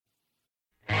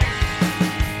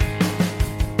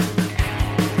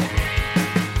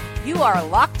are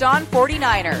Locked On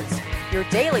 49ers, your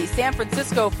daily San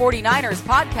Francisco 49ers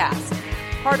podcast.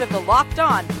 Part of the Locked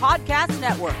On Podcast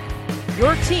Network,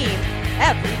 your team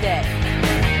every day.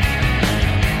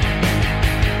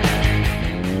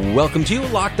 Welcome to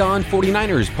Locked On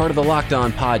 49ers, part of the Locked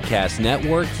On Podcast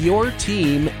Network, your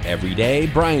team every day.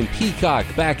 Brian Peacock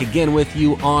back again with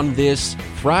you on this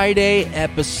Friday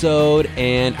episode,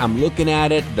 and I'm looking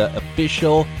at it. The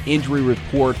official injury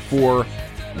report for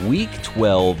Week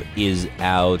 12 is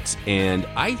out, and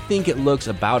I think it looks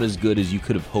about as good as you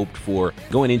could have hoped for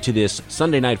going into this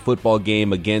Sunday night football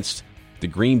game against the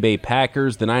Green Bay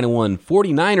Packers. The 9-1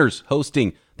 49ers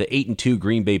hosting the 8-2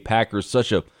 Green Bay Packers.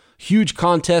 Such a huge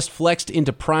contest flexed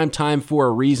into prime time for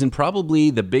a reason. Probably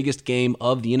the biggest game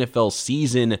of the NFL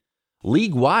season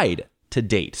league-wide to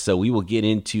date. So we will get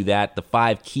into that, the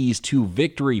 5 keys to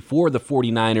victory for the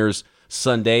 49ers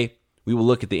Sunday. We will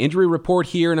look at the injury report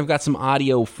here, and I've got some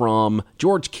audio from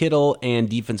George Kittle and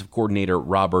defensive coordinator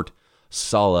Robert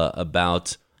Saleh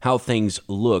about how things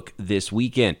look this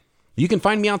weekend. You can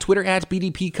find me on Twitter at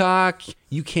BDPeacock.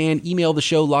 You can email the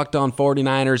show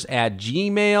LockedOn49ers at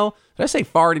Gmail. Did I say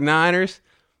 49ers?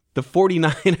 The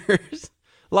 49ers.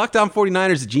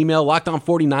 LockedOn49ers at Gmail,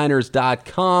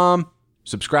 LockedOn49ers.com.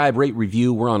 Subscribe, rate,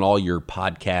 review. We're on all your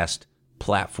podcast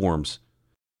platforms.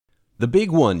 The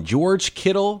big one, George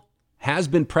Kittle has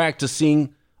been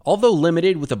practicing, although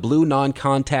limited, with a blue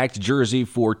non-contact jersey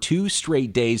for 2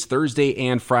 straight days, Thursday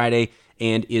and Friday,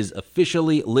 and is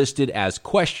officially listed as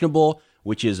questionable,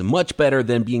 which is much better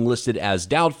than being listed as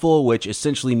doubtful, which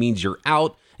essentially means you're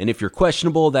out. And if you're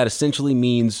questionable, that essentially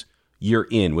means you're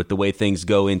in with the way things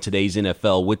go in today's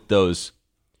NFL with those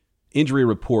injury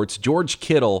reports. George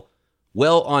Kittle,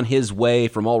 well on his way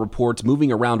from all reports,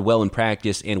 moving around well in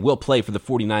practice, and will play for the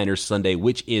 49ers Sunday,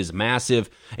 which is massive.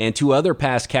 And 2 other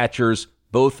pass catchers,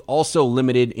 both also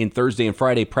limited in Thursday and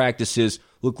Friday practices,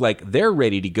 look like they're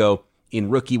ready to go in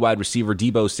rookie wide receiver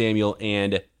Deebo Samuel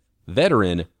and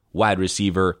veteran wide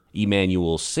receiver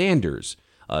Emmanuel Sanders.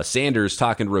 Sanders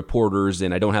talking to reporters,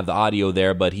 and I don't have the audio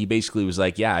there, but he basically was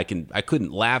like, yeah, I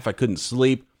couldn't laugh, I couldn't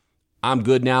sleep. I'm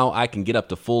good now. I can get up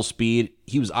to full speed.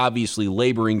 He was obviously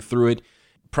laboring through it.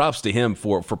 Props to him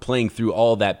for playing through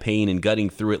all that pain and gutting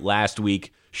through it last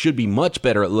week. Should be much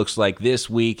better, it looks like, this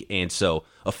week. And so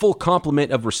a full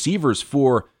complement of receivers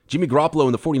for Jimmy Garoppolo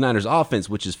and the 49ers offense,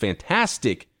 which is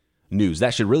fantastic news.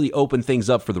 That should really open things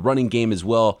up for the running game as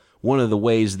well. One of the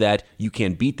ways that you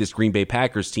can beat this Green Bay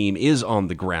Packers team is on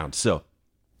the ground. So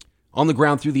on the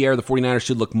ground, through the air, the 49ers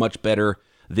should look much better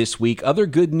this week. Other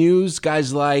good news,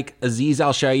 guys like Azeez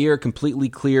Al-Shaair completely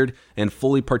cleared and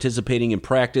fully participating in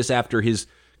practice after his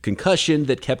concussion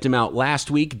that kept him out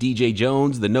last week. DJ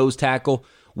Jones, the nose tackle,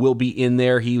 will be in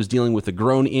there. He was dealing with a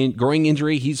groin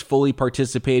injury. He's fully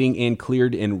participating and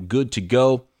cleared and good to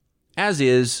go, as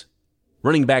is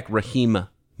running back Raheem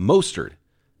Mostert.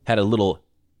 Had a little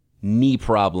knee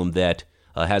problem that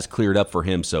has cleared up for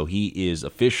him, so he is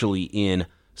officially in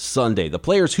Sunday. The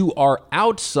players who are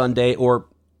out Sunday, or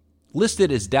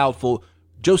listed as doubtful,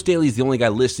 Joe Staley is the only guy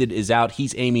listed is out.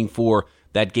 He's aiming for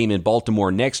that game in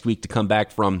Baltimore next week to come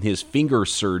back from his finger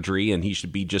surgery, and he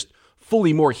should be just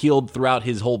fully more healed throughout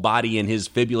his whole body and his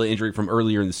fibula injury from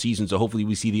earlier in the season. So hopefully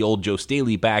we see the old Joe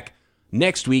Staley back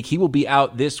next week. He will be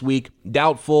out this week.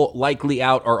 Doubtful, likely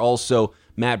out are also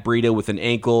Matt Breida with an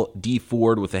ankle, Dee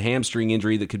Ford with a hamstring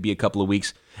injury that could be a couple of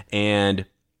weeks, and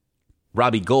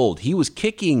Robbie Gould. He was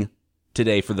kicking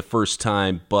today for the first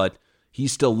time, but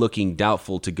he's still looking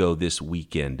doubtful to go this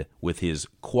weekend with his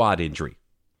quad injury.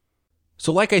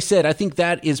 So like I said, I think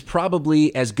that is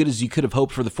probably as good as you could have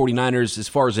hoped for the 49ers as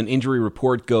far as an injury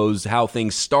report goes, how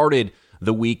things started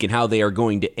the week and how they are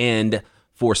going to end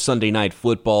for Sunday Night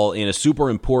Football in a super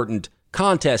important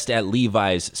contest at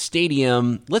Levi's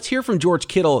Stadium. Let's hear from George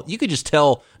Kittle. You could just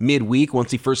tell midweek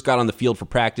once he first got on the field for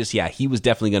practice, yeah, he was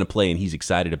definitely going to play and he's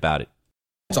excited about it.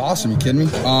 It's awesome. You kidding me?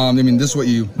 I mean, this is what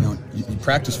you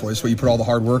practice for. This is what you put all the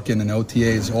hard work in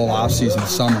OTAs, all offseason,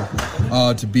 summer,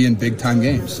 to be in big-time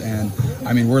games. And,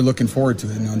 I mean, we're looking forward to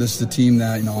it. This is a team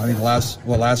that, I think last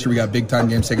year we got big-time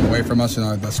games taken away from us,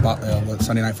 the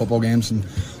Sunday night football games. And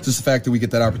just the fact that we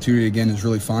get that opportunity again is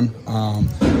really fun.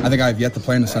 I think I've yet to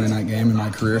play in a Sunday night game in my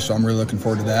career, so I'm really looking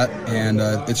forward to that. And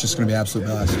it's just going to be absolute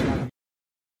blast.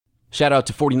 Shout out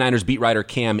to 49ers beat writer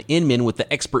Cam Inman with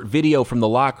the expert video from the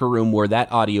locker room where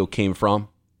that audio came from.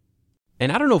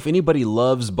 And I don't know if anybody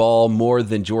loves ball more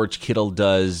than George Kittle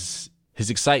does. His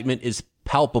excitement is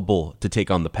palpable to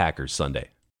take on the Packers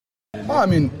Sunday. Well, I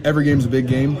mean, every game's a big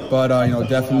game, but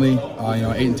definitely,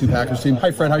 8-2 Packers team.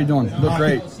 Hi, Fred, how you doing? You look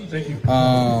great. Thank you.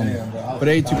 But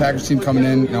 8-2 Packers team coming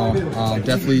in,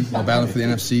 definitely battling for the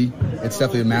NFC. it's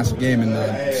definitely a massive game, and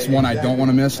it's one I don't want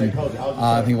to miss. And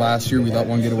I think last year we let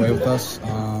one get away with us.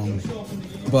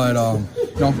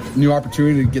 New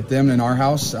opportunity to get them in our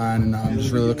house, and I'm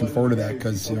just really looking forward to that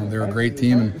because they're a great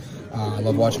team, and I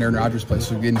love watching Aaron Rodgers play.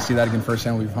 So getting to see that again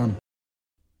firsthand will be fun.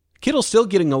 Kittle's still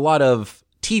getting a lot of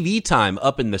TV time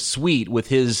up in the suite with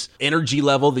his energy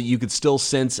level that you could still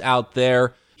sense out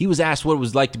there. He was asked what it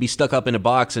was like to be stuck up in a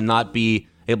box and not be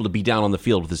able to be down on the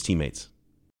field with his teammates.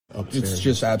 It's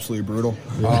just absolutely brutal.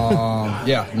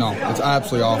 It's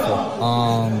absolutely awful.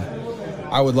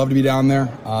 I would love to be down there.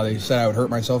 They said I would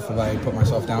hurt myself if I put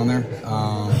myself down there.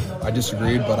 I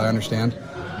disagreed, but I understand.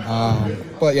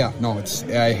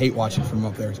 I hate watching from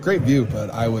up there. It's a great view, but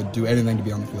I would do anything to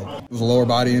be on the field. It was a lower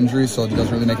body injury, so it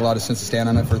doesn't really make a lot of sense to stand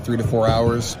on it for 3 to 4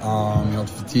 hours, to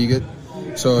fatigue it.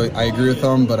 So I agree with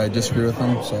them, but I disagree with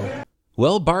them. So.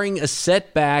 Well, barring a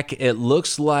setback, it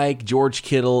looks like George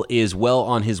Kittle is well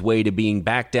on his way to being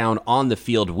back down on the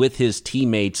field with his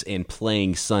teammates and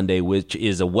playing Sunday, which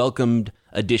is a welcomed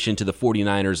addition to the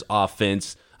 49ers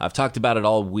offense. I've talked about it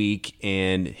all week,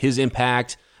 and his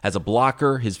impact as a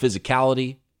blocker, his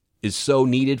physicality is so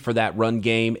needed for that run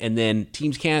game, and then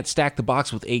teams can't stack the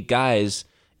box with 8 guys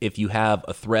if you have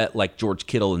a threat like George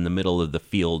Kittle in the middle of the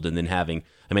field, and then having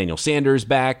Emmanuel Sanders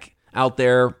back out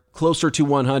there closer to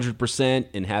 100%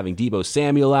 and having Deebo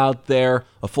Samuel out there,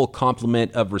 a full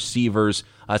complement of receivers.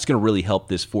 It's going to really help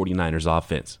this 49ers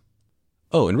offense.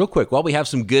 Oh, and real quick, while we have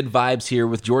some good vibes here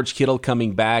with George Kittle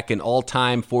coming back, an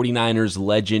all-time 49ers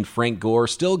legend, Frank Gore,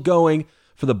 still going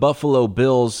for the Buffalo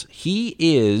Bills. He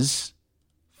is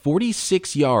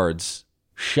 46 yards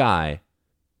shy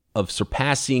of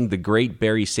surpassing the great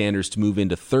Barry Sanders to move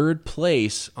into 3rd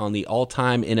place on the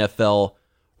all-time NFL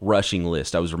rushing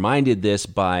list. I was reminded this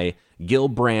by Gil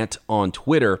Brandt on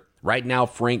Twitter. Right now,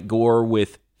 Frank Gore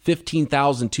with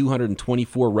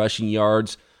 15,224 rushing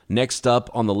yards. Next up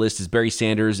on the list is Barry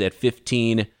Sanders at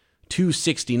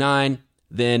 15,269.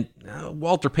 Then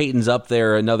Walter Payton's up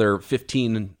there, another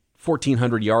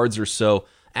 1,400 yards or so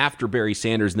after Barry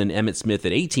Sanders, and then Emmitt Smith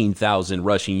at 18,000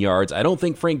 rushing yards. I don't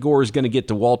think Frank Gore is going to get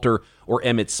to Walter or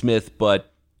Emmitt Smith, but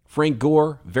Frank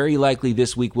Gore, very likely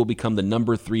this week, will become the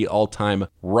number 3 all-time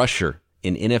rusher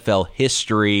in NFL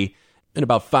history. In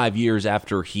about 5 years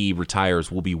after he retires,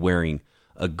 we'll be wearing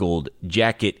a gold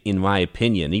jacket, in my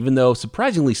opinion, even though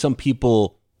surprisingly some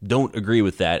people don't agree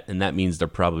with that, and that means they're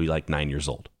probably like 9 years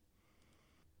old.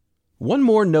 One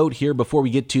more note here before we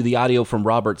get to the audio from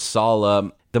Robert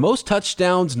Saleh. The most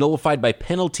touchdowns nullified by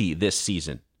penalty this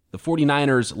season. The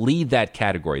 49ers lead that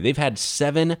category. They've had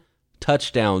 7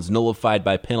 touchdowns nullified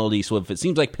by penalty. So if it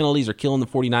seems like penalties are killing the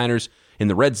 49ers in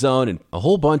the red zone and a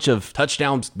whole bunch of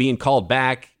touchdowns being called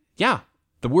back, the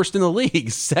worst in the league.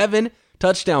 7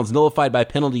 touchdowns nullified by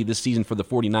penalty this season for the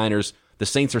 49ers. The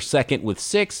Saints are second with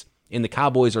 6, and the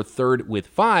Cowboys are third with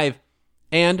 5.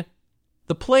 And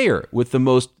the player with the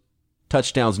most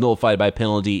touchdowns nullified by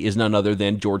penalty is none other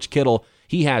than George Kittle.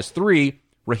 He has 3.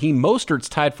 Raheem Mostert's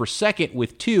tied for second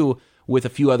with 2, with a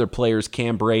few other players,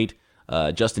 Cam Brate,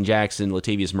 Justin Jackson,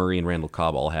 Latavius Murray, and Randall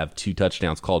Cobb all have 2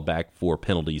 touchdowns called back for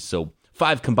penalties. So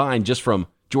 5 combined just from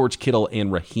George Kittle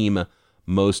and Raheem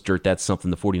Mostert. That's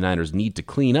something the 49ers need to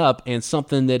clean up, and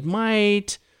something that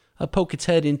might poke its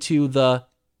head into the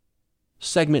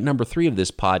segment number 3 of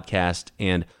this podcast,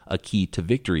 and a key to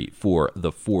victory for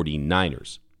the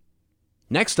 49ers.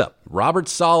 Next up, Robert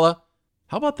Saleh.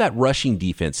 How about that rushing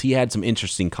defense? He had some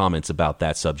interesting comments about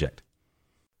that subject.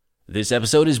 This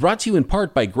episode is brought to you in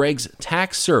part by Greg's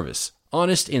Tax Service.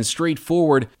 Honest and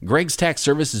straightforward, Greg's Tax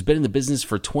Service has been in the business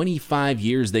for 25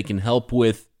 years. They can help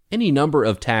with any number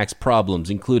of tax problems,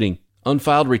 including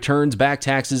unfiled returns, back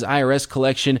taxes, IRS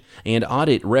collection, and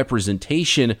audit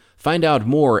representation. Find out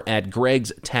more at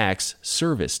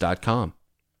gregstaxservice.com.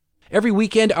 Every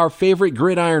weekend, our favorite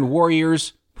Gridiron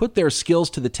Warriors put their skills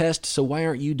to the test, so why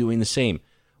aren't you doing the same?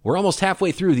 We're almost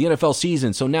halfway through the NFL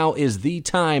season, so now is the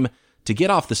time to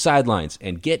get off the sidelines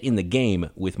and get in the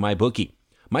game with MyBookie.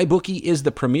 MyBookie is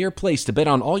the premier place to bet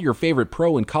on all your favorite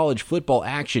pro and college football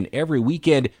action every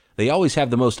weekend. They always have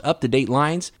the most up-to-date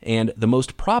lines and the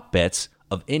most prop bets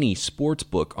of any sports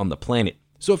book on the planet.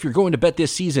 So if you're going to bet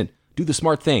this season, do the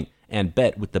smart thing and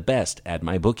bet with the best at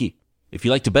MyBookie. If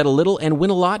you like to bet a little and win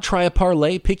a lot, try a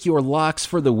parlay. Pick your locks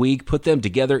for the week, put them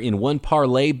together in one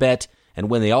parlay bet, and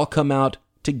when they all come out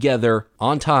together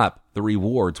on top, the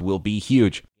rewards will be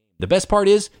huge. The best part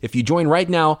is, if you join right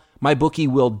now,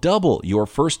 MyBookie will double your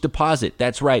first deposit.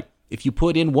 That's right. If you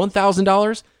put in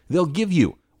 $1,000, they'll give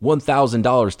you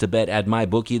 $1,000 to bet at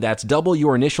MyBookie. That's double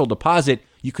your initial deposit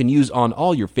you can use on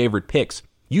all your favorite picks.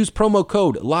 Use promo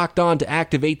code LOCKEDON to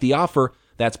activate the offer.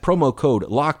 That's promo code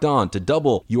Locked On to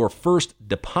double your first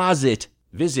deposit.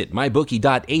 Visit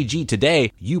mybookie.ag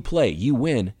today. You play, you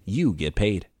win, you get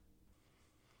paid.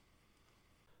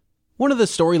 One of the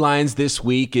storylines this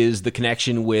week is the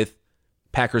connection with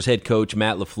Packers head coach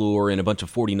Matt LaFleur and a bunch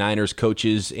of 49ers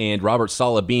coaches, and Robert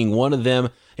Saleh being one of them.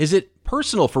 Is it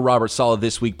personal for Robert Saleh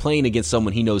this week playing against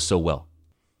someone he knows so well?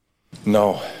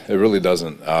 No, it really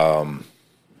doesn't.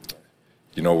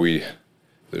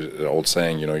 There's an old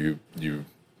saying,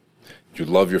 you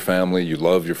love your family, you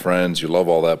love your friends, you love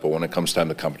all that, but when it comes time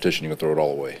to competition, you can throw it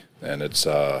all away. And it's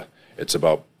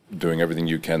about doing everything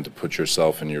you can to put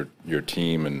yourself and your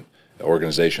team and the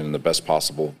organization in the best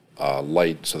possible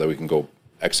light so that we can go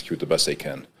execute the best they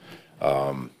can.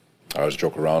 I always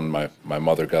joke around, my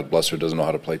mother, God bless her, doesn't know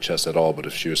how to play chess at all, but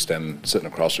if she was sitting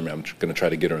across from me, I'm going to try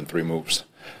to get her in 3 moves.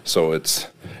 So it's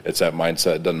that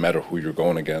mindset. It doesn't matter who you're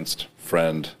going against,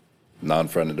 friend,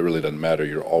 non-friend, it really doesn't matter.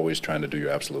 You're always trying to do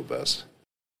your absolute best.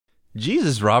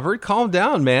 Jesus, Robert, calm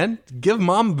down, man. Give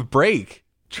mom a break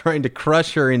trying to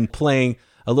crush her in playing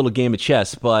a little game of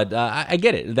chess. But I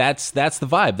get it. That's the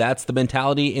vibe. That's the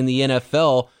mentality in the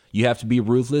NFL. You have to be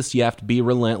ruthless. You have to be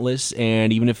relentless.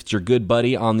 And even if it's your good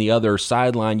buddy on the other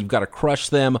sideline, you've got to crush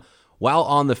them while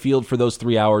on the field for those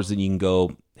 3 hours. Then you can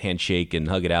go handshake and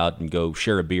hug it out and go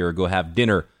share a beer or go have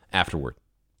dinner afterward.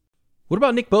 What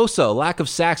about Nick Bosa? Lack of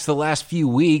sacks the last few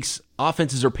weeks.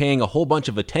 Offenses are paying a whole bunch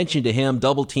of attention to him,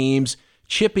 double teams,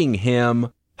 chipping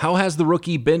him. How has the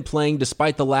rookie been playing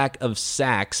despite the lack of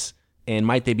sacks? And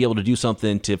might they be able to do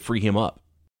something to free him up?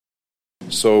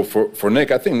 So for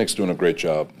Nick, I think Nick's doing a great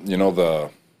job.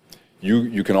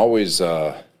 You can always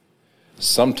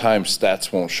sometimes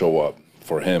stats won't show up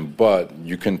for him, but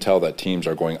you can tell that teams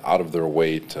are going out of their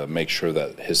way to make sure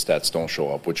that his stats don't show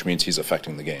up, which means he's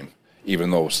affecting the game,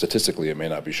 even though statistically it may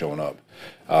not be showing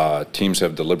up. Teams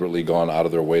have deliberately gone out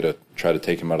of their way to try to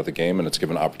take him out of the game, and it's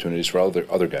given opportunities for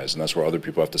other guys, and that's where other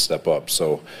people have to step up.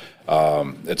 So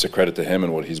it's a credit to him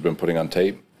and what he's been putting on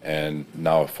tape. And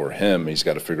now for him, he's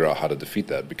got to figure out how to defeat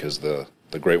that, because the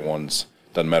great ones,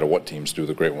 doesn't matter what teams do,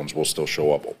 the great ones will still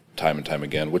show up time and time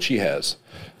again, which he has.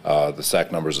 The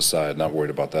sack numbers aside, not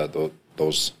worried about that.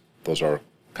 Those are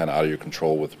kind of out of your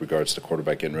control with regards to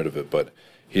quarterback getting rid of it. But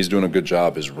he's doing a good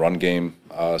job. His run game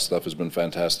stuff has been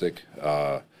fantastic.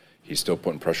 He's still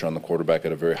putting pressure on the quarterback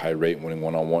at a very high rate, winning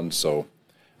one-on-one. So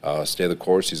stay the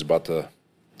course. He's about to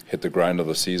hit the grind of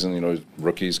the season.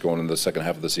 Rookies going into the second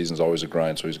half of the season is always a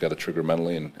grind, so he's got to trigger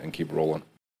mentally and keep rolling.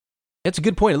 That's a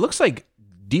good point. It looks like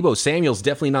Deebo Samuel's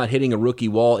definitely not hitting a rookie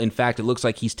wall. In fact, it looks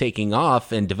like he's taking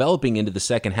off and developing into the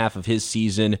second half of his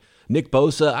season. Nick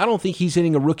Bosa, I don't think he's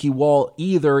hitting a rookie wall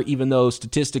either, even though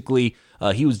statistically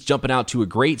he was jumping out to a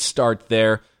great start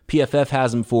there. PFF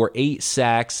has him for 8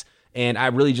 sacks, and I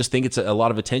really just think it's a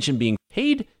lot of attention being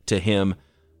paid to him.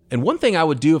 And one thing I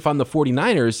would do if I'm the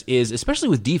 49ers is, especially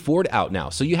with Dee Ford out now,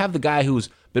 so you have the guy who's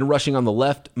been rushing on the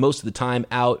left most of the time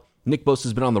out. Nick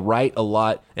Bosa's been on the right a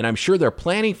lot, and I'm sure they're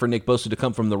planning for Nick Bosa to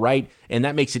come from the right, and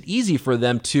that makes it easy for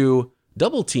them to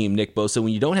double team Nick Bosa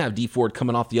when you don't have Dee Ford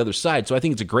coming off the other side. So I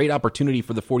think it's a great opportunity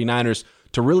for the 49ers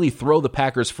to really throw the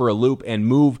Packers for a loop and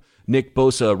move Nick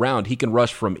Bosa around. He can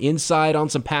rush from inside on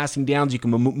some passing downs. You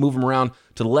can move him around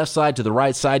to the left side, to the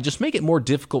right side. Just make it more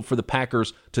difficult for the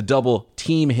Packers to double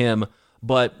team him.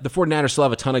 But the 49ers still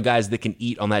have a ton of guys that can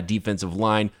eat on that defensive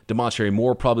line. Demontre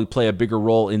Moore probably play a bigger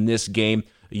role in this game.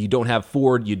 You don't have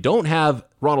Ford. You don't have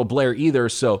Ronald Blair either.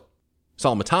 So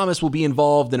Solomon Thomas will be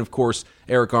involved. And, of course,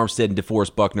 Eric Armstead and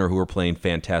DeForest Buckner, who are playing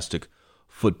fantastic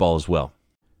football as well.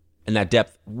 And that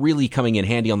depth really coming in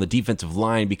handy on the defensive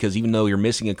line, because even though you're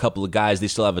missing a couple of guys, they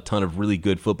still have a ton of really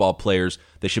good football players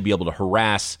that should be able to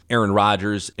harass Aaron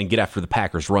Rodgers and get after the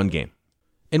Packers' run game.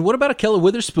 And what about Ahkello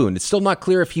Witherspoon? It's still not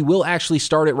clear if he will actually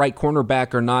start at right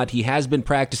cornerback or not. He has been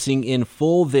practicing in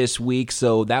full this week,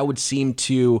 so that would seem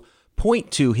to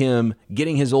point to him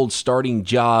getting his old starting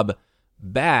job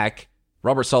back.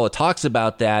 Robert Saleh talks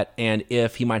about that and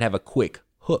if he might have a quick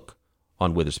hook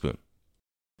on Witherspoon.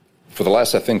 For the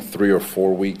last, I think, 3 or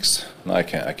 4 weeks, I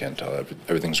can't tell.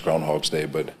 Everything's Groundhog's Day,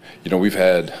 but we've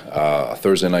had a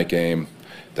Thursday night game,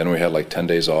 then we had like 10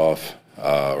 days off,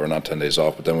 or not 10 days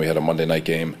off, but then we had a Monday night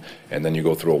game, and then you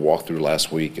go through a walkthrough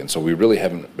last week, and so we really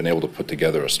haven't been able to put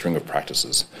together a string of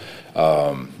practices.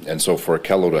 And so for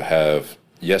Ahkello to have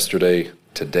yesterday,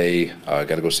 today, got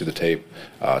to go see the tape,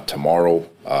 tomorrow,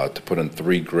 to put in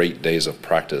 3 great days of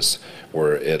practice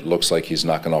where it looks like he's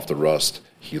knocking off the rust.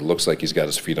 He looks like he's got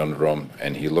his feet under him,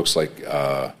 and he looks like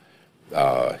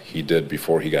he did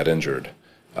before he got injured.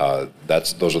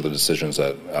 Those are the decisions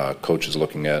that coach is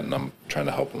looking at, and I'm trying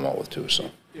to help him out with too. So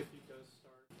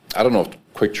I don't know if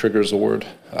quick trigger is the word.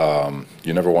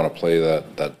 You never want to play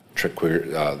that trick quick.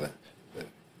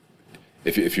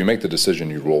 If you make the decision,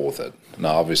 you roll with it.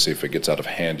 Now, obviously, if it gets out of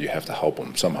hand, you have to help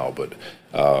him somehow. But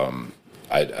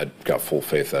I got full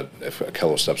faith that if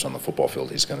Ahkello steps on the football field,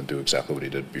 he's going to do exactly what he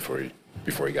did before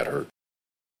he got hurt.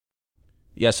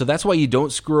 Yeah, so that's why you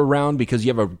don't screw around, because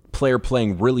you have a player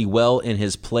playing really well in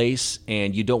his place,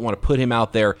 and you don't want to put him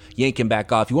out there, yank him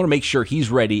back off. You want to make sure he's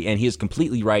ready, and he is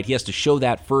completely right. He has to show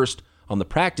that first on the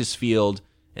practice field,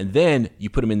 and then you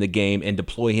put him in the game and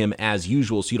deploy him as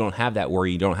usual, so you don't have that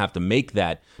worry. You don't have to make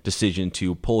that decision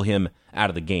to pull him out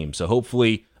of the game. So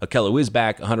hopefully Ahkello is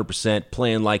back 100%,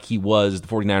 playing like he was. The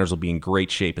 49ers will be in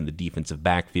great shape in the defensive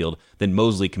backfield. Then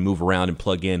Mosley can move around and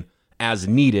plug in as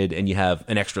needed, and you have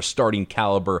an extra starting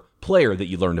caliber player that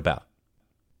you learned about.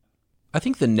 I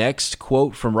think the next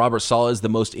quote from Robert Saleh is the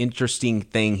most interesting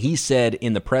thing he said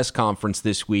in the press conference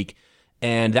this week,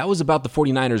 and that was about the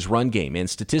 49ers run game. And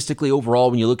statistically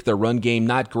overall, when you look at their run game,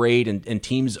 not great, and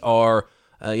teams are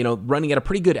running at a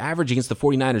pretty good average against the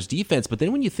 49ers defense. But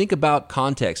then when you think about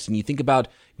context and you think about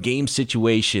game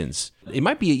situations, it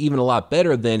might be even a lot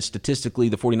better than statistically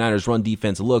the 49ers run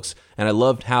defense looks, and I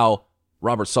loved how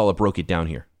Robert Saleh broke it down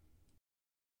here.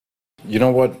 You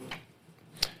know what?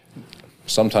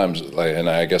 Sometimes, and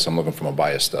I guess I'm looking from a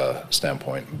biased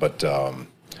standpoint, but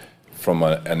from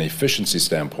an efficiency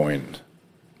standpoint,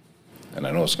 and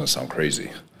I know it's going to sound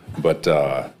crazy, but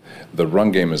the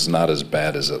run game is not as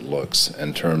bad as it looks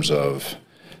in terms of,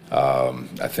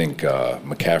 I think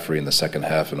McCaffrey in the second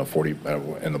half in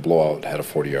the blowout had a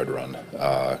 40-yard run.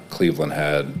 Cleveland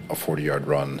had a 40-yard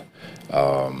run.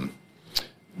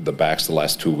 The backs the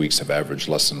last 2 weeks have averaged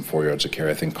less than 4 yards a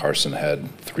carry. I think Carson had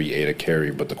 3.8 a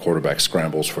carry, but the quarterback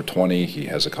scrambles for 20. He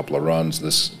has a couple of runs.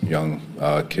 This young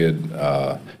kid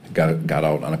got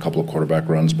out on a couple of quarterback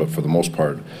runs, but for the most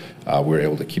part, we were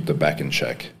able to keep the back in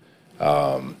check.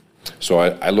 So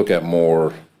I look at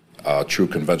more true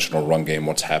conventional run game,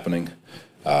 what's happening.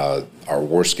 Our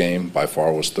worst game by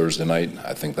far was Thursday night.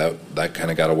 I think that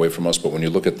kind of got away from us. But when you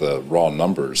look at the raw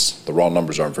numbers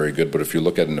aren't very good. But if you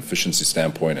look at an efficiency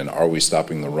standpoint and are we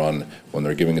stopping the run when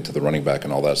they're giving it to the running back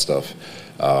and all that stuff,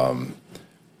 I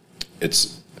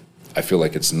feel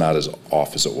like it's not as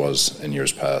off as it was in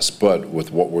years past. But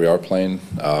with what we are playing,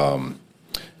 I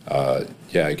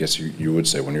guess you would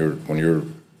say when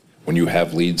you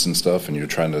have leads and stuff and you're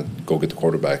trying to go get the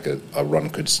quarterback, a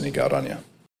run could sneak out on you.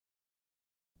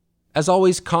 As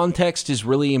always, context is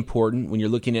really important when you're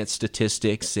looking at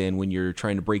statistics and when you're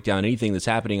trying to break down anything that's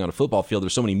happening on a football field.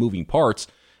 There's so many moving parts,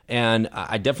 and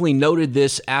I definitely noted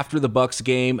this after the Bucs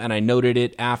game, and I noted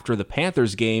it after the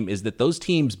Panthers game, is that those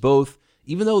teams both,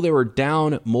 even though they were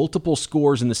down multiple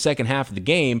scores in the second half of the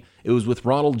game, it was with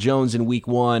Ronald Jones in week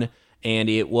 1, and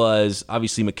it was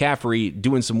obviously McCaffrey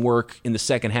doing some work in the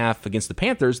second half against the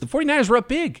Panthers. The 49ers were up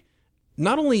big.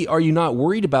 Not only are you not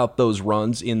worried about those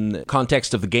runs in the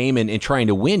context of the game and trying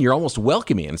to win, you're almost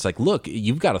welcoming it. It's like, look,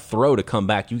 you've got to throw to come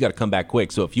back. You've got to come back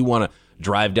quick. So if you want to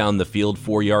drive down the field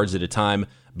 4 yards at a time,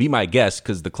 be my guest,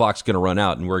 because the clock's going to run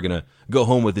out and we're going to go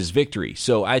home with this victory.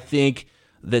 So I think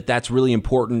that that's really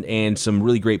important, and some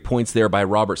really great points there by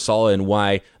Robert Saleh and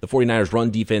why the 49ers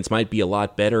run defense might be a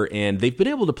lot better. And they've been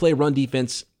able to play run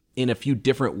defense in a few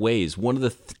different ways. One of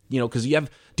the, because you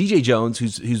have DJ Jones,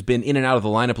 who's been in and out of the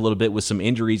lineup a little bit with some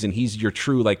injuries, and he's your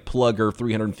true plugger,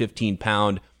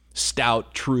 315-pound,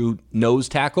 stout, true nose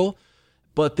tackle.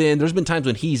 But then there's been times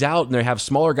when he's out and they have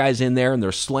smaller guys in there and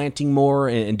they're slanting more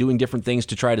and doing different things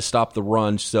to try to stop the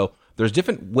run. So there's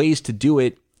different ways to do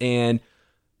it, and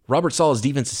Robert Saleh's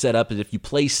defense is set up as if you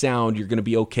play sound, you're going to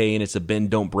be okay, and it's a bend,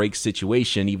 don't break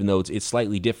situation, even though it's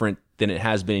slightly different than it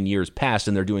has been in years past,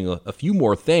 and they're doing a few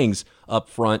more things up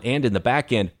front and in the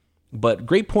back end. But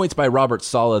great points by Robert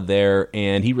Saleh there,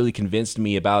 and he really convinced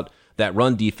me about that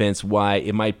run defense, why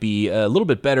it might be a little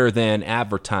bit better than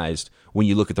advertised when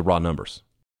you look at the raw numbers.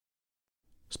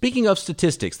 Speaking of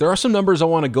statistics, there are some numbers I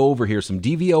want to go over here, some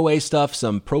DVOA stuff,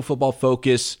 some Pro Football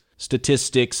Focus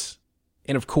statistics,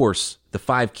 and of course, the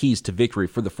 5 keys to victory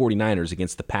for the 49ers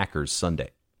against the Packers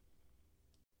Sunday.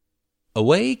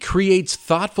 Away creates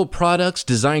thoughtful products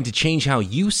designed to change how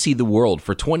you see the world.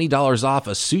 For $20 off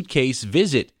a suitcase,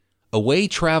 visit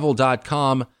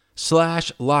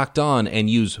awaytravel.com/lockedon and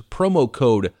use promo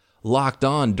code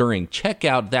LOCKEDON during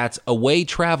checkout. That's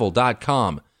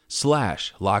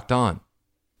awaytravel.com/lockedon.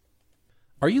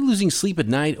 Are you losing sleep at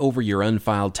night over your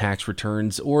unfiled tax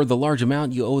returns or the large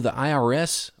amount you owe the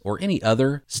IRS or any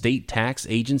other state tax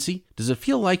agency? Does it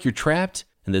feel like you're trapped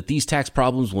and that these tax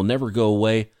problems will never go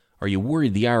away? Are you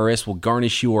worried the IRS will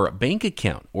garnish your bank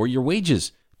account or your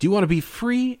wages? Do you want to be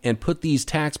free and put these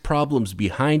tax problems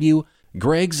behind you?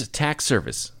 Greg's Tax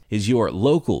Service is your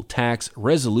local tax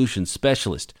resolution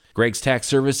specialist. Greg's Tax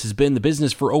Service has been in the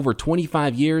business for over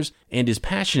 25 years and is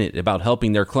passionate about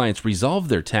helping their clients resolve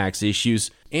their tax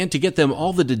issues and to get them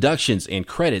all the deductions and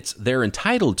credits they're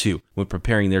entitled to when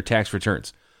preparing their tax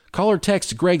returns. Call or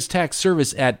text Greg's Tax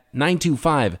Service at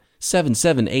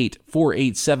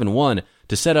 925-778-4871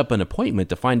 to set up an appointment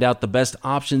to find out the best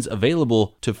options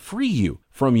available to free you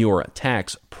from your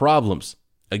tax problems.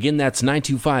 Again, that's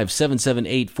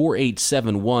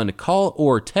 925-778-4871. Call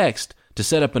or text to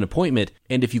set up an appointment,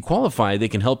 and if you qualify, they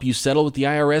can help you settle with the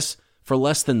IRS for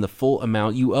less than the full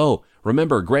amount you owe.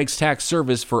 Remember, Greg's Tax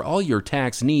Service for all your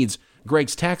tax needs.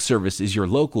 Greg's Tax Service is your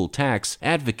local tax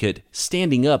advocate,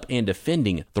 standing up and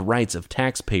defending the rights of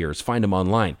taxpayers. Find them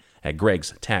online at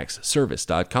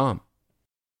gregstaxservice.com.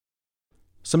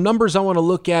 Some numbers I want to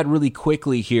look at really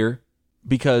quickly here,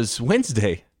 because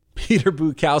Wednesday, Peter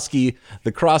Bukowski,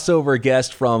 the crossover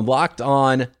guest from Locked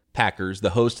On Packers,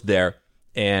 the host there,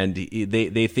 and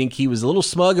they think he was a little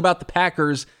smug about the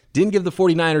Packers, didn't give the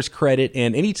 49ers credit,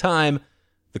 and anytime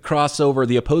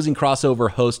the opposing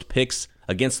crossover host picks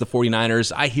against the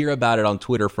 49ers, I hear about it on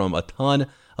Twitter from a ton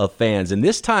of fans. And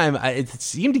this time, it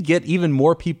seemed to get even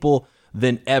more people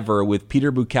than ever with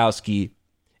Peter Bukowski.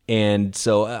 And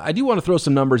so I do want to throw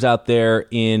some numbers out there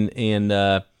and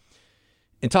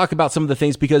talk about some of the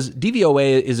things, because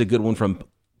DVOA is a good one from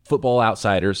Football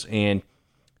Outsiders, and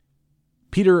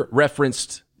Peter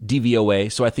referenced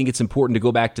DVOA, so I think it's important to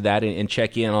go back to that and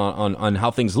check in on how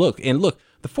things look. And look,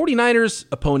 the 49ers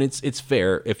opponents, it's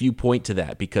fair if you point to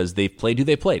that, because they've played who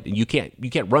they played, and you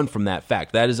can't run from that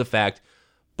fact. That is a fact,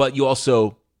 but you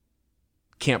also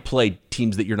can't play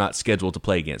teams that you're not scheduled to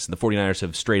play against. And the 49ers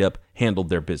have straight up handled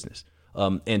their business.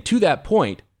 And to that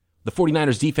point, the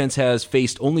 49ers defense has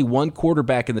faced only one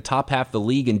quarterback in the top half of the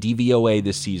league in DVOA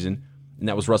this season, and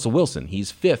that was Russell Wilson.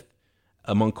 He's fifth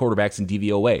among quarterbacks in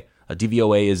DVOA. A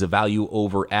DVOA is a value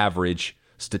over average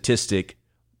statistic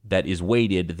that is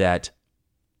weighted that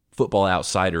Football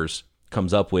Outsiders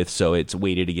comes up with, so it's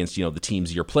weighted against the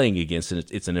teams you're playing against, and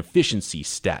it's an efficiency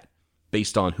stat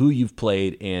based on who you've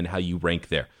played and how you rank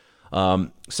there.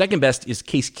 Second best is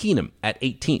Case Keenum at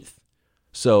 18th.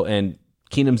 And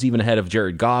Keenum's even ahead of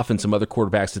Jared Goff and some other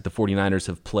quarterbacks that the 49ers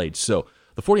have played. So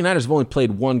the 49ers have only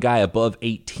played one guy above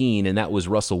 18, and that was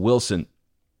Russell Wilson,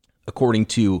 according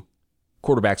to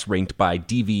quarterbacks ranked by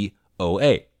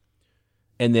DVOA.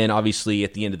 And then obviously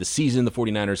at the end of the season, the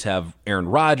 49ers have Aaron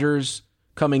Rodgers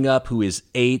coming up, who is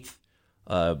 8th,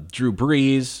 Drew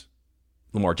Brees,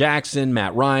 Lamar Jackson,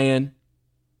 Matt Ryan,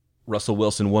 Russell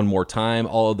Wilson one more time.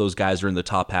 All of those guys are in the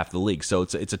top half of the league. So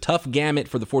it's a tough gamut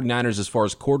for the 49ers as far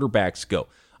as quarterbacks go.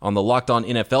 On the Locked On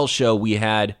NFL show, we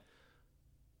had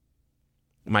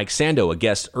Mike Sando, a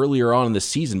guest earlier on in the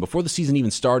season, before the season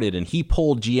even started, and he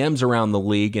polled GMs around the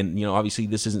league. And, obviously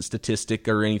this isn't statistic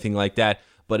or anything like that,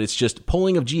 but it's just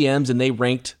polling of GMs, and they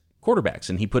ranked quarterbacks,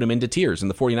 and he put them into tiers.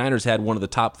 And the 49ers had one of the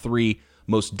top 3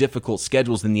 most difficult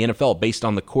schedules in the NFL based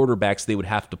on the quarterbacks they would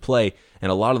have to play.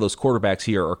 And a lot of those quarterbacks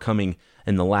here are coming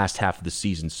in the last half of the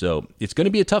season. So it's going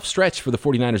to be a tough stretch for the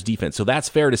 49ers defense. So that's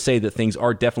fair to say that things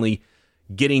are definitely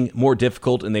getting more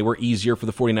difficult, and they were easier for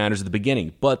the 49ers at the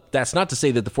beginning. But that's not to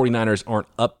say that the 49ers aren't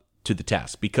up to the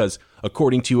task, because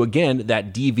according to, again,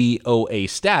 that DVOA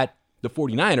stat, the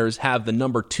 49ers have the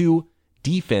number 2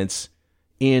 defense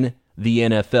in the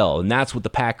NFL, and that's what the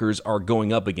Packers are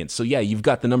going up against. So yeah, you've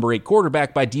got the number 8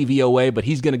 quarterback by DVOA, but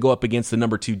he's going to go up against the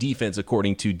number 2 defense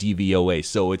according to DVOA.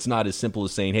 So it's not as simple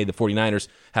as saying, hey, the 49ers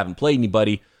haven't played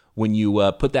anybody. When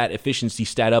you put that efficiency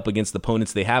stat up against the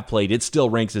opponents they have played, it still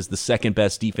ranks as the second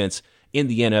best defense in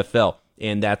the NFL,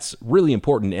 and that's really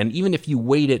important. And even if you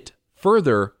weight it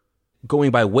further,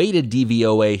 going by weighted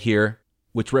DVOA here,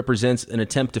 which represents an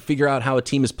attempt to figure out how a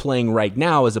team is playing right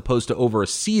now as opposed to over a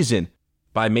season,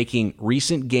 by making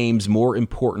recent games more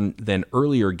important than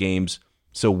earlier games.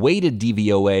 So weighted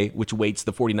DVOA, which weights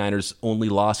the 49ers' only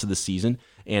loss of the season,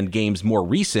 and games more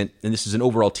recent, and this is an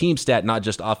overall team stat, not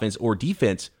just offense or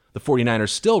defense, the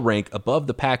 49ers still rank above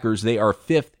the Packers. They are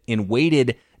 5th in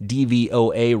weighted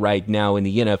DVOA right now in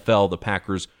the NFL. The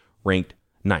Packers ranked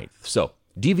 9th. So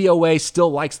DVOA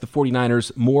still likes the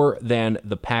 49ers more than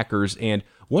the Packers. And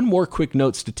one more quick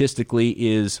note statistically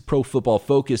is Pro Football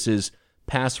Focus's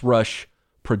pass rush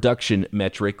production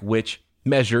metric, which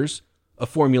measures a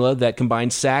formula that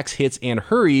combines sacks, hits, and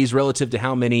hurries relative to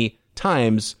how many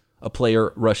times a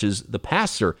player rushes the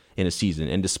passer in a season.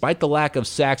 And despite the lack of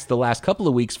sacks the last couple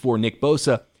of weeks for Nick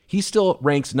Bosa, he still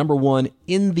ranks number 1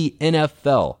 in the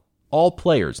NFL. All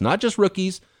players, not just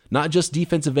rookies, not just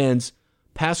defensive ends,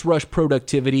 pass rush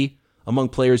productivity among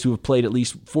players who have played at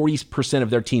least 40% of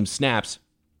their team's snaps.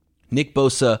 Nick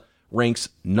Bosa ranks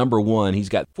number 1. He's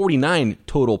got 49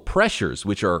 total pressures,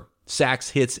 which are sacks,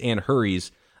 hits, and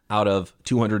hurries out of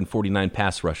 249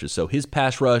 pass rushes. So his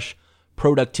pass rush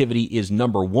productivity is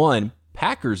number 1.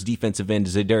 Packers defensive end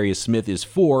Zadarius Smith is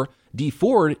 4. Dee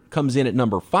Ford comes in at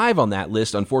number 5 on that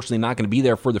list. Unfortunately, not going to be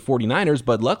there for the 49ers,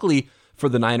 but luckily for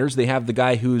the Niners, they have the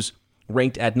guy who's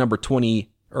ranked at number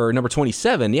 20 or number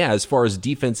 27, as far as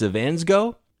defensive ends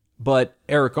go. But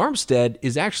Eric Armstead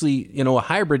is actually, a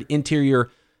hybrid interior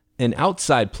and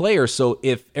outside player. So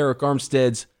if Eric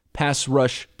Armstead's pass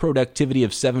rush productivity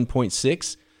of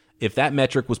 7.6, if that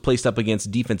metric was placed up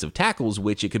against defensive tackles,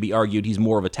 which it could be argued he's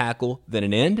more of a tackle than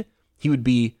an end, he would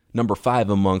be number 5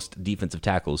 amongst defensive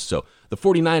tackles. So the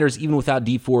 49ers, even without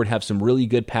Dee Ford, have some really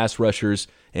good pass rushers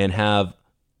and have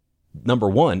number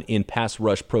 1 in pass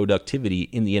rush productivity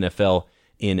in the NFL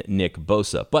in Nick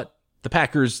Bosa. But the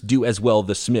Packers do as well.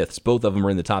 The Smiths, both of them are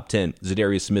in the top 10.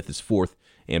 Zadarius Smith is 4th,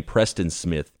 and Preston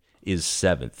Smith is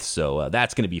 7th. So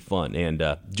that's going to be fun. And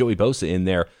Joey Bosa in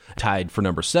there tied for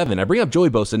number 7. I bring up Joey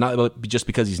Bosa not just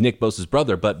because he's Nick Bosa's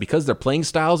brother, but because their playing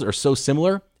styles are so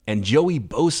similar, and Joey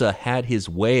Bosa had his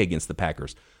way against the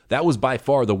Packers. That was by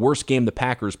far the worst game the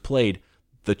Packers played.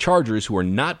 The Chargers, who are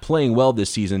not playing well this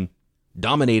season,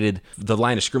 dominated the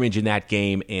line of scrimmage in that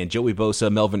game, and Joey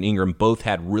Bosa, Melvin Ingram both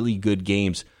had really good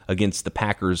games against the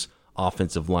Packers'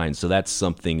 offensive line. So that's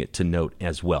something to note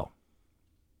as well.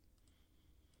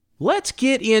 Let's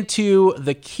get into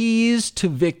the keys to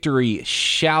victory,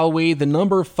 shall we? The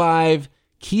number 5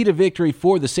 key to victory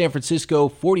for the San Francisco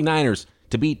 49ers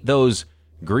to beat those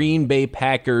Green Bay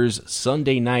Packers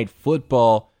Sunday Night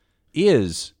Football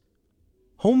is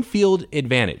home field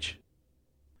advantage.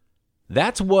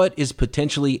 That's what is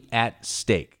potentially at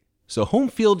stake. So home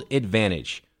field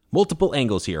advantage, multiple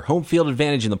angles here. Home field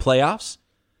advantage in the playoffs,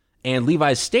 and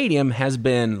Levi's Stadium has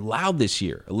been loud this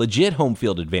year, a legit home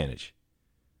field advantage.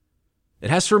 It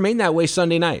has to remain that way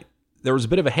Sunday night. There was a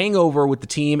bit of a hangover with the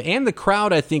team and the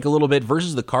crowd, I think, a little bit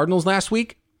versus the Cardinals last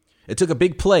week. It took a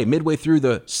big play midway through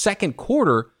the second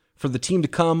quarter for the team to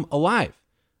come alive.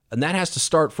 And that has to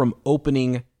start from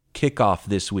opening kickoff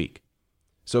this week.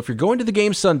 So if you're going to the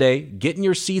game Sunday, get in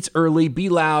your seats early, be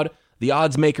loud. The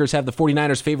odds makers have the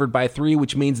 49ers favored by 3,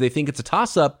 which means they think it's a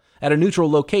toss-up at a neutral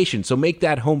location. So make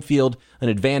that home field an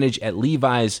advantage at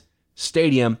Levi's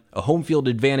Stadium. A home field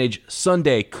advantage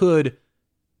Sunday could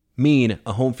mean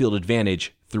a home field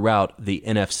advantage throughout the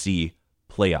NFC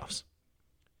playoffs.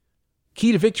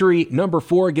 Key to victory number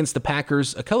 4 against the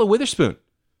Packers, Ahkello Witherspoon.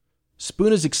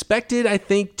 Spoon is expected, I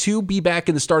think, to be back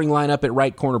in the starting lineup at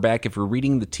right cornerback if we're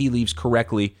reading the tea leaves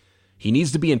correctly. He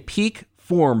needs to be in peak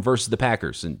form versus the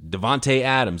Packers. And Devontae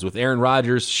Adams with Aaron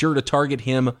Rodgers sure to target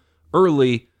him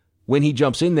early when he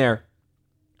jumps in there.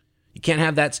 You can't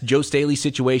have that Joe Staley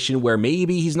situation where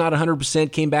maybe he's not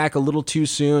 100%, came back a little too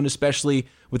soon, especially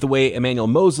with the way Emmanuel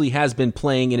Mosley has been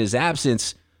playing in his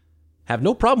absence. Have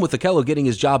no problem with Ahkello getting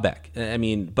his job back.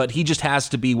 But he just has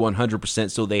to be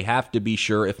 100%, so they have to be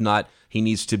sure. If not, he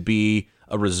needs to be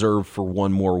a reserve for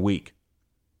one more week.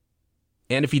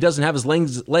 And if he doesn't have his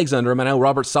legs under him, I know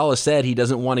Robert Saleh said he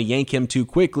doesn't want to yank him too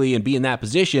quickly and be in that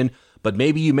position, but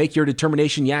maybe you make your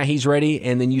determination, he's ready,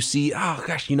 and then you see,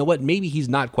 you know what, maybe he's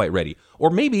not quite ready. Or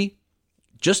maybe,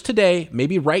 just today,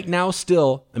 maybe right now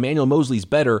still, Emmanuel Mosley's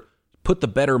better. Put the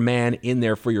better man in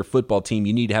there for your football team.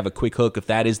 You need to have a quick hook if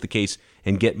that is the case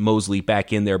and get Mosley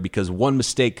back in there because one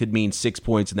mistake could mean 6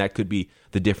 points, and that could be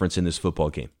the difference in this football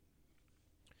game.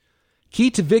 Key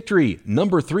to victory,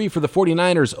 number 3 for the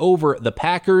 49ers over the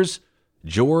Packers,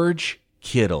 George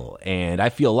Kittle. And I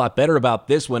feel a lot better about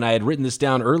this when I had written this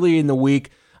down earlier in the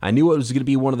week. I knew it was going to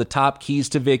be one of the top keys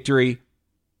to victory.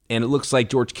 And it looks like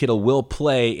George Kittle will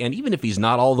play. And even if he's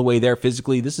not all the way there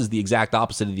physically, this is the exact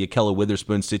opposite of the Ahkello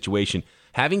Witherspoon situation.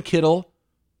 Having Kittle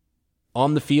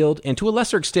on the field, and to a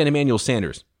lesser extent, Emmanuel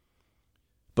Sanders.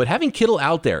 But having Kittle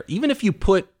out there, even if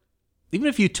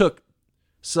you took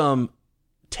some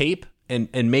tape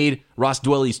and made Ross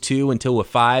Dwelly's 2 into a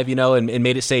 5, and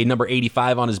made it say number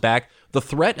 85 on his back, the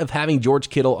threat of having George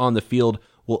Kittle on the field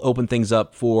will open things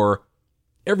up for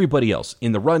everybody else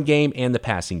in the run game and the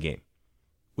passing game.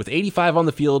 With 85 on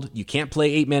the field, you can't play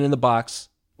 8 men in the box,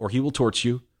 or he will torch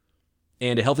you.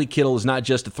 And a healthy Kittle is not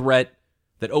just a threat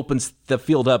that opens the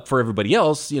field up for everybody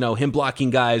else. Him blocking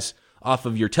guys off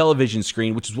of your television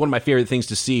screen, which is one of my favorite things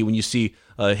to see when you see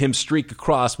him streak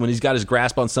across when he's got his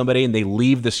grasp on somebody and they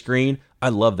leave the screen. I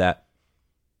love that.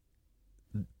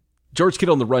 George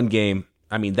Kittle in the run game,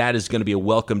 that is going to be a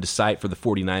welcome sight for the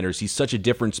 49ers. He's such a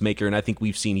difference maker, and I think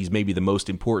we've seen he's maybe the most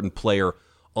important player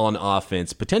on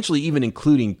offense, potentially even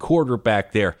including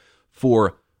quarterback there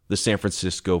for the San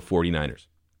Francisco 49ers.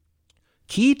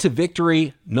 Key to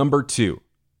victory number 2,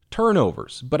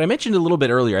 turnovers. But I mentioned a little bit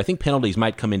earlier, I think penalties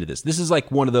might come into this. This is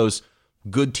like one of those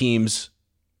good teams,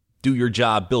 do your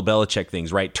job, Bill Belichick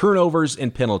things, right? Turnovers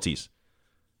and penalties.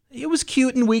 It was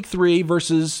cute in week 3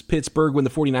 versus Pittsburgh when the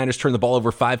 49ers turned the ball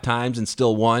over 5 times and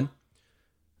still won.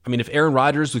 I mean, if Aaron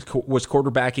Rodgers was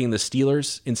quarterbacking the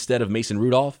Steelers instead of Mason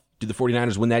Rudolph, do the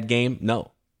 49ers win that game?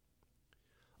 No.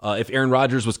 If Aaron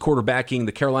Rodgers was quarterbacking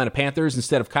the Carolina Panthers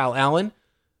instead of Kyle Allen,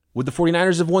 would the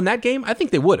 49ers have won that game? I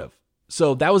think they would have.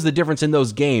 So that was the difference in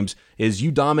those games, is you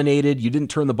dominated, you didn't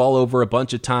turn the ball over a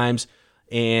bunch of times,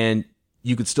 and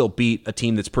you could still beat a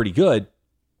team that's pretty good.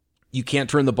 You can't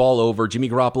turn the ball over. Jimmy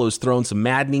Garoppolo's thrown some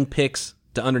maddening picks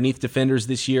to underneath defenders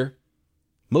this year,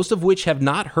 most of which have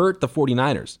not hurt the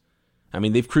 49ers. I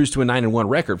mean, they've cruised to a 9-1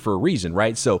 record for a reason,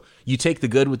 right? So you take the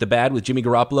good with the bad with Jimmy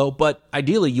Garoppolo, but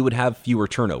ideally you would have fewer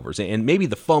turnovers. And maybe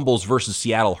the fumbles versus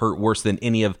Seattle hurt worse than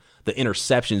any of the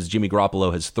interceptions Jimmy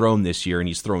Garoppolo has thrown this year, and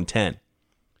he's thrown 10.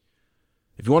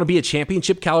 If you want to be a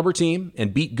championship caliber team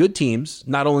and beat good teams,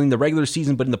 not only in the regular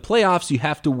season but in the playoffs, you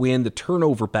have to win the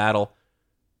turnover battle.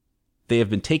 They have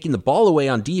been taking the ball away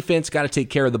on defense, got to take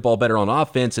care of the ball better on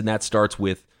offense, and that starts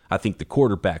with, I think, the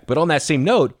quarterback. But on that same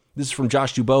note, this is from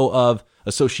Josh Dubow of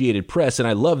Associated Press, and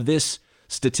I love this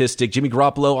statistic. Jimmy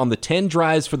Garoppolo on the 10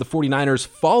 drives for the 49ers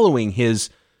following his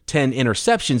 10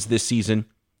 interceptions this season.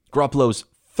 Garoppolo's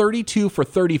 32 for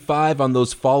 35 on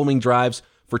those following drives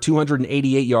for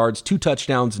 288 yards, 2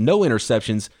 touchdowns, no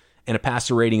interceptions, and a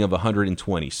passer rating of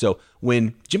 120. So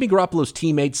when Jimmy Garoppolo's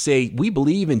teammates say, we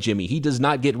believe in Jimmy, he does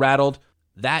not get rattled,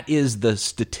 that is the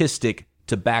statistic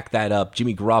to back that up.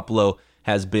 Jimmy Garoppolo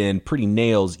has been pretty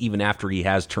nails even after he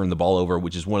has turned the ball over,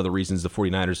 which is one of the reasons the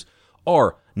 49ers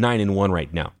are 9-1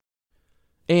 right now.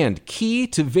 And key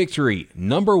to victory,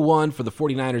 number 1 for the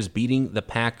 49ers beating the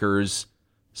Packers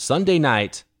Sunday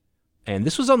night. And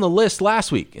this was on the list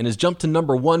last week and has jumped to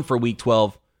number 1 for week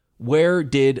 12. Where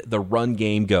did the run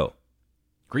game go?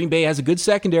 Green Bay has a good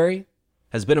secondary,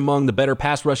 has been among the better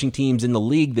pass rushing teams in the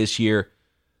league this year.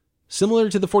 Similar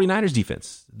to the 49ers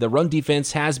defense, the run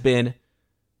defense has been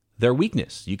their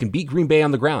weakness. You can beat Green Bay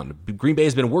on the ground. Green Bay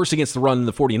has been worse against the run than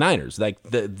the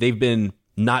 49ers. They've been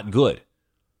not good.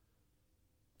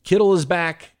 Kittle is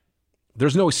back.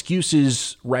 There's no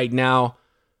excuses right now.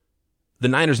 The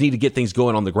Niners need to get things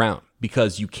going on the ground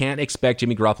because you can't expect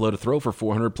Jimmy Garoppolo to throw for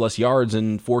 400-plus yards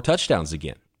and 4 touchdowns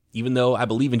again. Even though I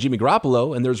believe in Jimmy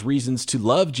Garoppolo, and there's reasons to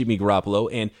love Jimmy Garoppolo,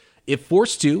 and if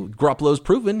forced to, Garoppolo's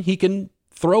proven he can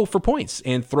throw for points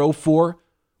and throw for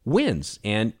wins.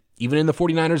 And even in the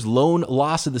 49ers' lone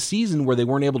loss of the season where they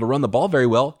weren't able to run the ball very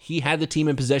well, he had the team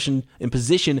in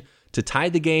position to tie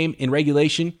the game in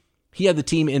regulation. He had the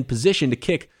team in position to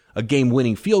kick a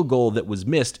game-winning field goal that was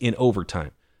missed in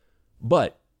overtime.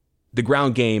 But the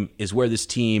ground game is where this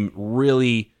team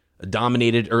really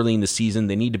dominated early in the season.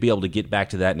 They need to be able to get back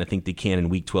to that, and I think they can in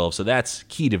Week 12. So that's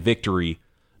key to victory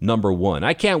number 1.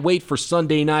 I can't wait for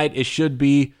Sunday night. It should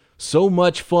be so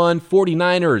much fun.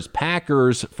 49ers,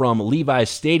 Packers from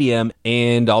Levi's Stadium,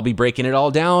 and I'll be breaking it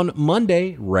all down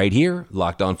Monday right here,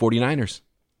 Locked On 49ers.